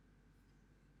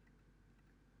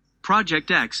Project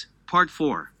X, Part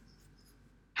 4.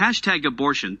 Hashtag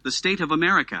abortion, the state of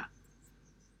America.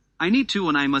 I need to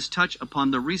and I must touch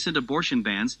upon the recent abortion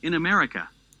bans in America.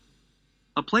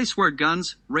 A place where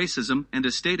guns, racism, and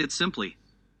to state it simply,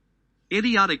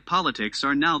 idiotic politics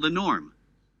are now the norm.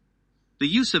 The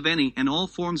use of any and all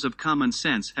forms of common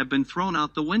sense have been thrown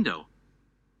out the window.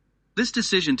 This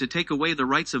decision to take away the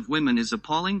rights of women is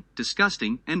appalling,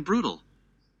 disgusting, and brutal.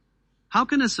 How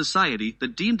can a society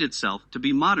that deemed itself to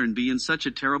be modern be in such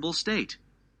a terrible state?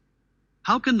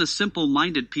 How can the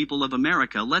simple-minded people of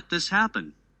America let this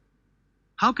happen?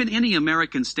 How can any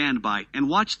American stand by and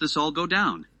watch this all go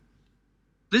down?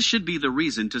 This should be the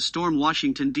reason to storm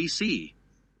Washington, D.C.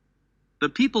 The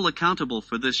people accountable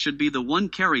for this should be the one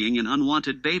carrying an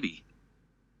unwanted baby.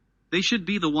 They should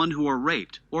be the one who are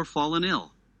raped or fallen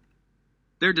ill.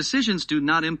 Their decisions do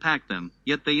not impact them,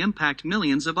 yet they impact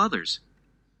millions of others.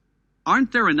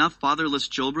 Aren't there enough fatherless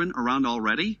children around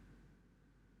already?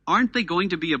 Aren't they going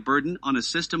to be a burden on a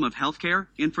system of healthcare,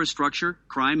 infrastructure,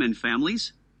 crime, and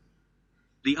families?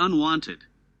 The unwanted.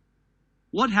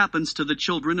 What happens to the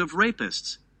children of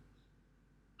rapists?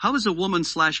 How is a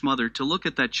woman/mother to look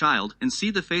at that child and see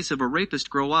the face of a rapist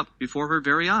grow up before her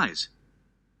very eyes?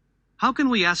 How can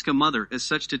we ask a mother as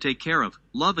such to take care of,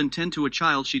 love and tend to a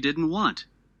child she didn't want?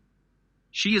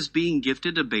 She is being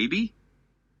gifted a baby?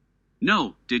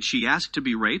 No, did she ask to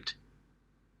be raped?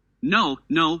 No,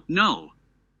 no, no.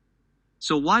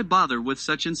 So why bother with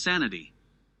such insanity?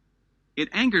 It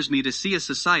angers me to see a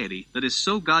society that is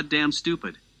so goddamn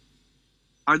stupid.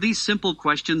 Are these simple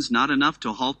questions not enough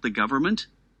to halt the government?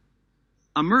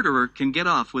 A murderer can get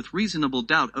off with reasonable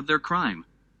doubt of their crime.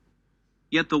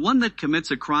 Yet the one that commits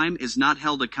a crime is not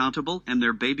held accountable and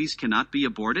their babies cannot be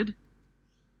aborted?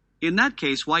 In that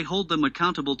case, why hold them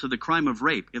accountable to the crime of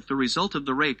rape if the result of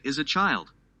the rape is a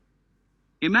child?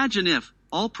 Imagine if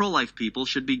all pro-life people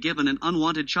should be given an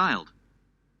unwanted child.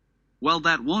 Well,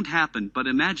 that won't happen, but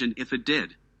imagine if it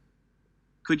did.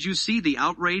 Could you see the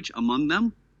outrage among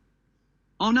them?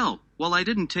 Oh no, well, I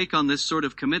didn't take on this sort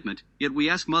of commitment, yet we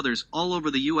ask mothers all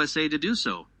over the USA to do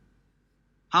so.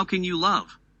 How can you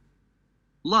love?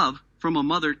 Love, from a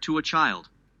mother to a child.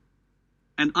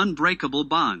 An unbreakable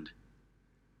bond.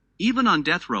 Even on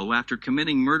death row after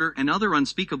committing murder and other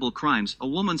unspeakable crimes, a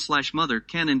woman/mother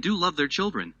can and do love their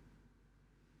children.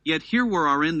 Yet here we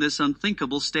are in this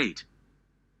unthinkable state.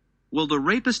 Will the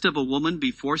rapist of a woman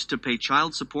be forced to pay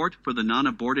child support for the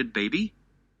non-aborted baby?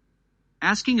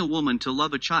 Asking a woman to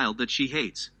love a child that she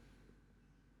hates.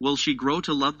 Will she grow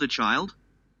to love the child?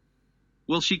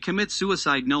 Will she commit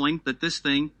suicide knowing that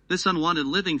this unwanted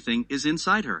living thing is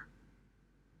inside her?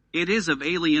 It is of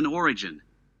alien origin.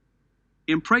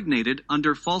 Impregnated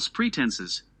under false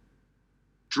pretenses.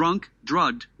 Drunk,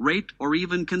 drugged, raped, or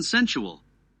even consensual.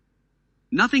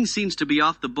 Nothing seems to be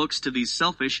off the books to these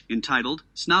selfish, entitled,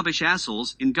 snobbish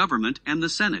assholes in government and the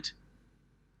Senate.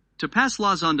 To pass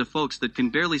laws on to folks that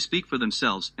can barely speak for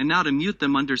themselves and now to mute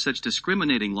them under such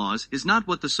discriminating laws is not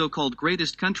what the so-called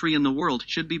greatest country in the world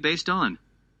should be based on.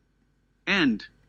 End.